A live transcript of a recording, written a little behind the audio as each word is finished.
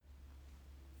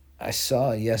I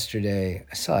saw yesterday,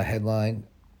 I saw a headline.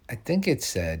 I think it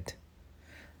said,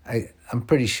 I'm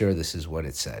pretty sure this is what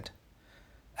it said.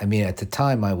 I mean, at the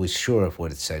time, I was sure of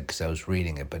what it said because I was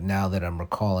reading it. But now that I'm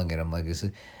recalling it, I'm like, is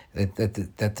it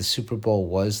that the Super Bowl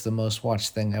was the most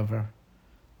watched thing ever?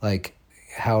 Like,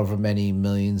 however many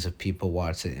millions of people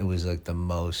watched it, it was like the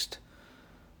most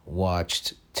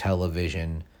watched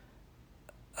television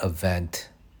event,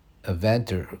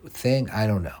 event or thing. I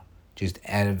don't know. Just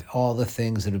out of all the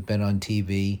things that have been on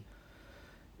TV,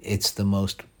 it's the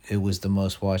most. It was the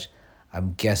most watched.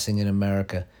 I'm guessing in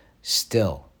America,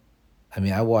 still. I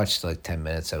mean, I watched like 10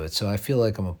 minutes of it, so I feel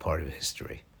like I'm a part of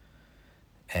history.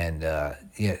 And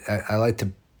yeah, I like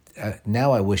to.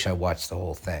 Now I wish I watched the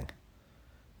whole thing.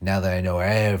 Now that I know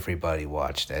everybody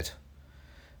watched it,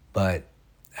 but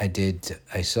I did.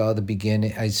 I saw the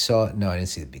beginning. I saw no, I didn't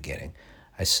see the beginning.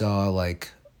 I saw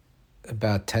like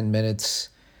about 10 minutes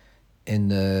in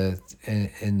the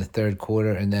third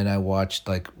quarter, and then I watched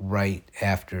like right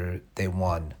after they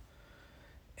won,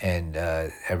 and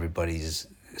everybody's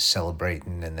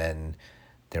celebrating, and then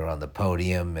they're on the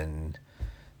podium, and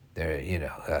they're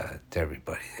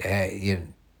everybody.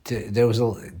 There was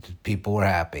people were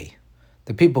happy.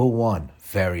 The people who won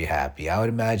very happy. I would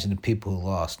imagine the people who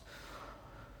lost,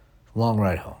 long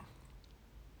ride home.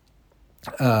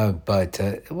 But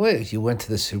you went to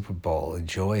the Super Bowl.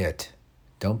 Enjoy it.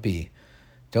 Don't be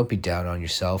don't be down on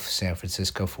yourself, San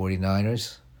Francisco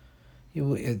 49ers.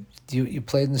 You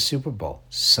played in the Super Bowl.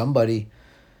 Somebody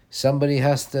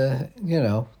has to,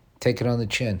 take it on the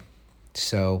chin.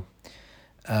 So,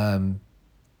 um,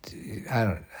 I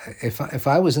don't. If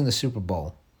I was in the Super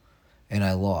Bowl and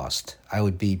I lost, I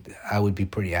would be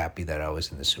pretty happy that I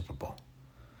was in the Super Bowl.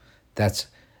 That's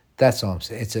that's all I'm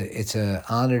saying. It's a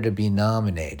honor to be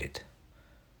nominated.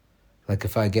 Like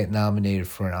if I get nominated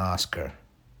for an Oscar,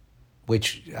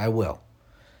 which I will,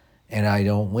 and I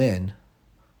don't win,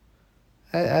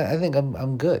 I think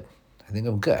I'm good. I think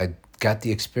I'm good. I got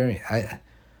the experience. I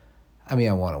mean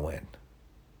I want to win.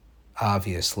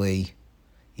 Obviously,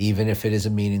 even if it is a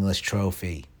meaningless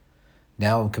trophy.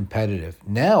 Now I'm competitive.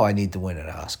 Now I need to win an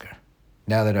Oscar.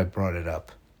 Now that I've brought it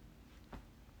up.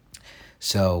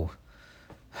 So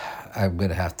I'm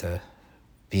gonna have to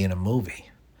be in a movie.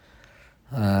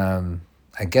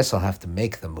 I guess I'll have to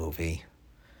make the movie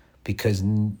because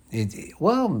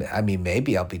well, I mean,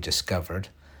 maybe I'll be discovered.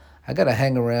 I got to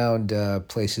hang around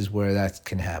places where that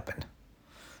can happen.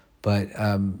 But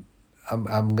I'm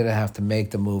gonna have to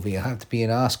make the movie. I have to be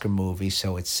an Oscar movie,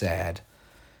 so it's sad.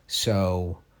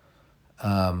 So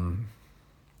I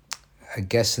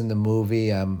guess in the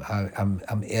movie I'm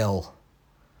ill.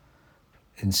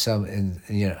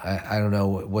 I don't know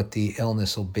what the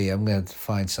illness will be. I'm gonna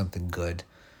find something good,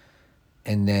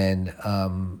 and then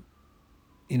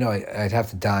I'd have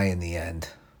to die in the end,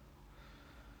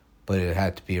 but it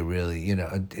had to be a really,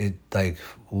 it like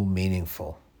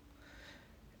meaningful.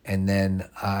 And then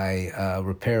I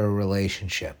repair a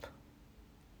relationship.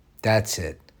 That's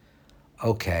it.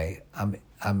 Okay,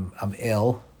 I'm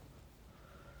ill,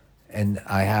 and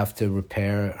I have to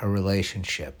repair a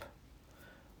relationship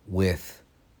with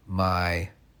my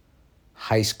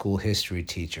high school history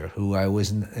teacher, who I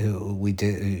wasn't, who we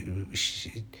did,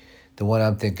 the one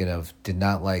I'm thinking of did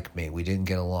not like me. We didn't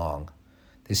get along.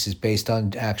 This is based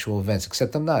on actual events,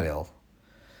 except I'm not ill.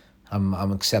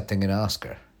 I'm accepting an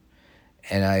Oscar,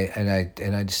 and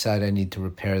I decide I need to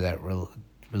repair that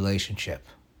relationship.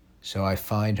 So I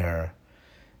find her,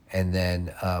 and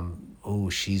then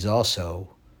she's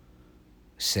also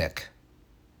sick,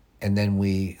 and then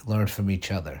we learn from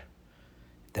each other.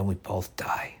 Then we both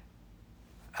die.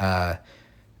 Uh,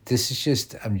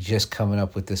 I'm just coming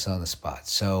up with this on the spot.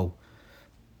 So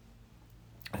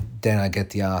then I get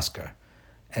the Oscar.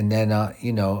 And then,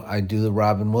 I do the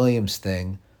Robin Williams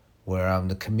thing where I'm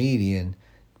the comedian,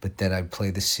 but then I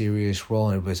play the serious role,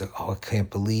 and everybody's like, oh, I can't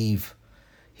believe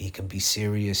he can be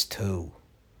serious too.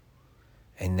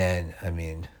 And then, I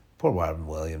mean, poor Robin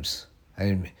Williams.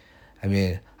 I'm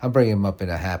bringing him up in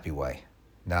a happy way,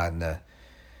 not in a,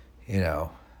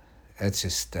 that's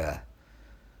just, that,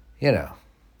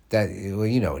 well,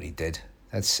 you know what he did.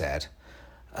 That's sad.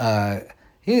 Uh,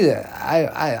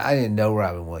 I didn't know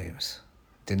Robin Williams.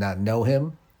 Did not know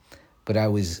him, but I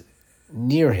was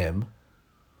near him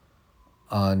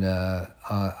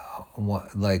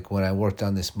like when I worked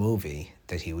on this movie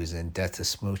that he was in, Death to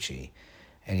Smoochie,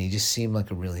 and he just seemed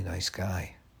like a really nice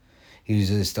guy. He was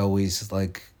just always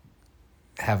like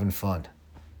having fun.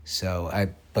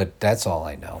 But that's all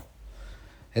I know.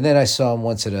 And then I saw him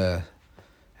once at a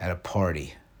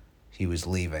party. He was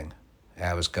leaving.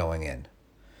 I was going in.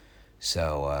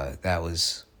 So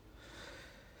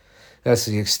That's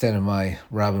the extent of my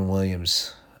Robin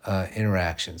Williams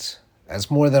interactions.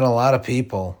 That's more than a lot of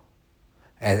people.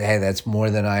 And that's more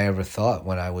than I ever thought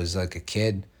when I was like a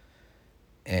kid,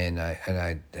 and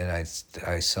I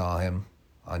saw him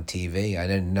on TV. I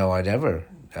didn't know I'd ever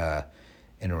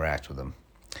interact with him.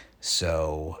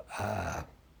 So, I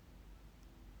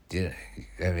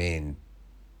mean,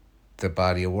 the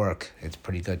body of work, it's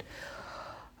pretty good.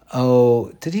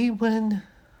 Oh, did he win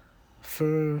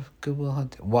for Good Will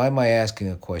Hunting? Why am I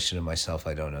asking a question of myself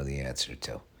I don't know the answer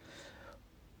to?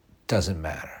 Doesn't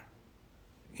matter.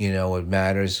 You know what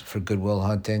matters for Good Will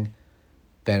Hunting?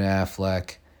 Ben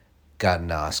Affleck got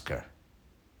an Oscar,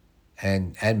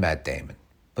 and Matt Damon.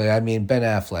 But I mean, Ben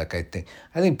Affleck,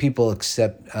 I think people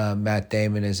accept Matt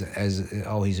Damon as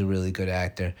oh, he's a really good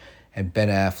actor, and Ben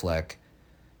Affleck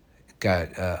got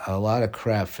a lot of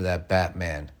crap for that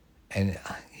Batman, and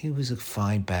he was a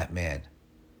fine Batman.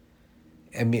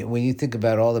 I mean, when you think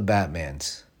about all the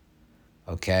Batmans,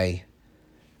 okay,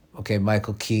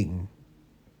 Michael Keaton,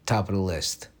 top of the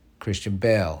list. Christian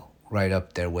Bale, right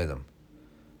up there with him.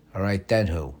 All right, then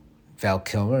who? Val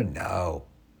Kilmer? No.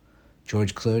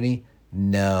 George Clooney?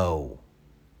 No.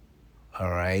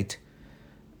 All right.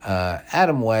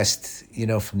 Adam West,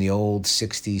 from the old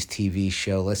 60s TV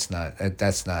show, that's not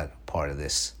part of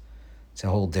this. It's a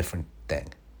whole different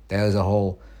thing. That was a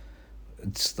whole,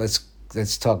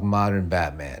 let's talk modern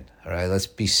Batman. All right, let's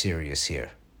be serious here.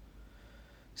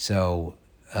 So,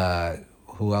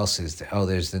 who else is there? Oh,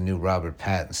 there's the new Robert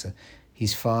Pattinson.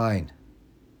 He's fine.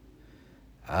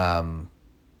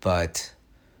 But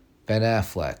Ben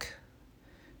Affleck.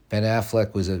 Ben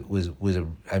Affleck was a.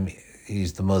 I mean,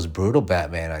 he's the most brutal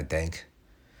Batman. I think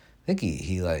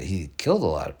he killed a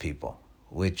lot of people,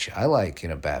 which I like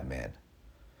in a Batman.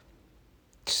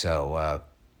 So,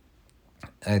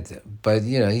 but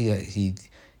he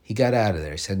got out of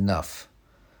there. He said enough.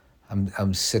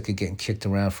 I'm sick of getting kicked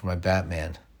around for my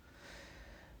Batman.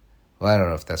 Well, I don't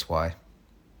know if that's why.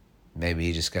 Maybe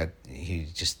he just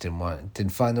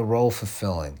didn't find the role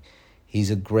fulfilling.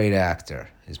 He's a great actor,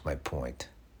 is my point,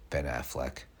 Ben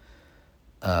Affleck.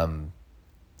 I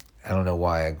don't know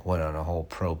why I went on a whole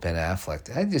pro Ben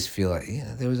Affleck. I just feel like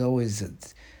there was always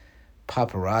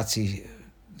paparazzi.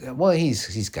 Well,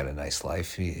 he's got a nice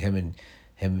life. Him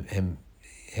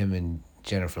and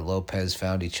Jennifer Lopez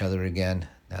found each other again.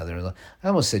 Now they're in love. I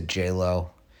almost said J-Lo.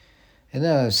 And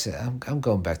now I'm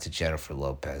going back to Jennifer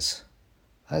Lopez.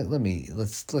 I'm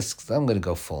going to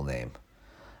go full name.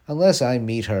 Unless I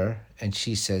meet her and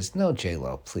she says, no,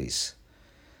 J-Lo, please.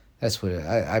 That's what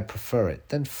I prefer it.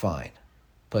 Then fine.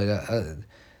 But other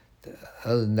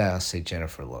than that, I'll say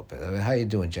Jennifer Lopez. I mean, how you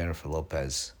doing, Jennifer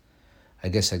Lopez? I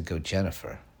guess I'd go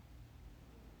Jennifer.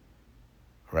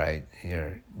 Right?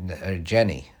 You're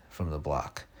Jenny from the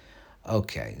block.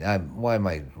 Okay, why am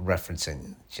I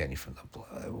referencing Jenny from the block?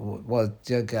 Well,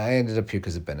 I ended up here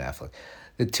because of Ben Affleck.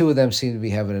 The two of them seem to be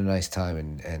having a nice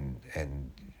time, and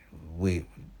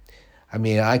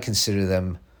I consider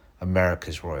them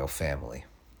America's royal family.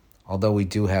 Although we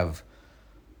do have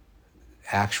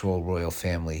actual royal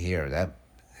family here,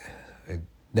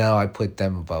 now I put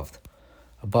them above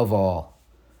all.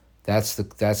 That's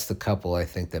the couple I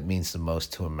think that means the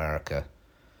most to America.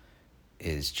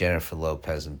 Is Jennifer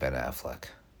Lopez and Ben Affleck.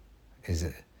 Is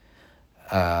it?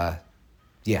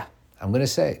 Yeah, I'm going to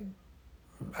say,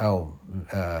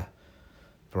 Barack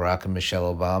and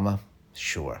Michelle Obama?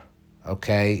 Sure.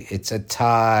 Okay, it's a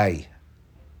tie.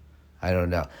 I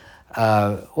don't know.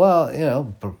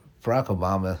 Barack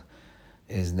Obama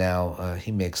is now,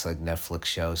 he makes like Netflix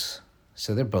shows.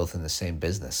 So they're both in the same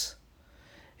business.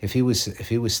 If he was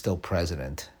still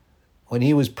president, when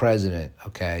he was president,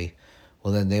 okay,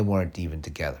 well, then they weren't even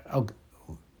together. Oh,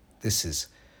 this is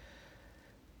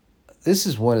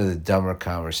one of the dumber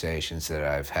conversations that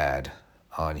I've had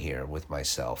on here with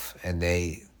myself, and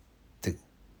they get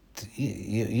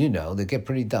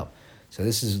pretty dumb. So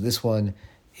this one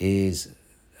is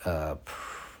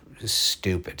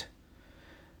stupid.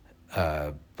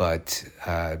 But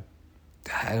I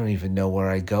don't even know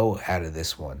where I go out of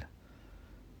this one.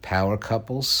 Power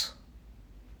couples.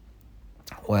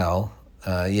 Well.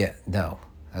 No,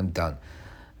 I'm done.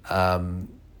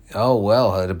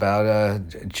 What about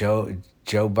Joe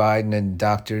Biden and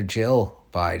Dr. Jill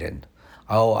Biden?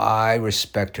 Oh, I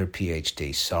respect her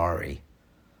PhD. Sorry.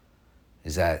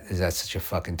 Is that such a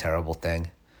fucking terrible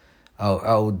thing?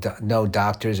 No,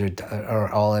 doctors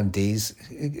are all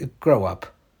MDs. Grow up.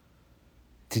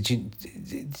 Did you?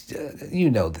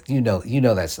 You know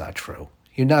that's not true.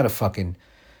 You're not a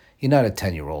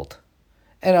 10-year-old.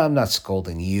 And I'm not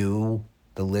scolding you,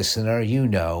 the listener.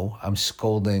 I'm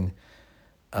scolding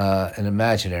an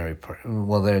imaginary person.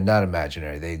 Well, they're not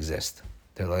imaginary. They exist.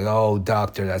 They're like, oh,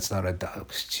 doctor, that's not a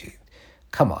doctor.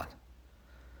 Come on.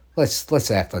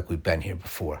 Let's act like we've been here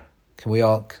before. Can we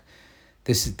all?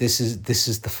 This is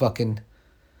the fucking.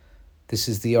 This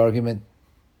is the argument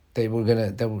they were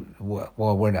gonna.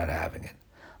 Well, we're not having it.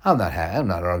 I'm not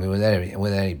arguing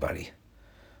with anybody.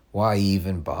 Why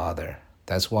even bother?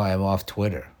 That's why I'm off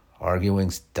Twitter.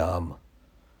 Arguing's dumb.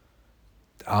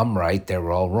 I'm right.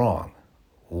 They're all wrong.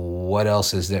 What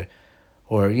else is there?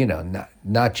 Or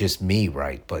not just me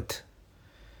right, but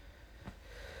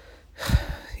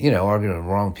arguing with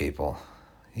wrong people.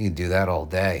 You can do that all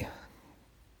day.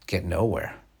 Get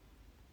nowhere.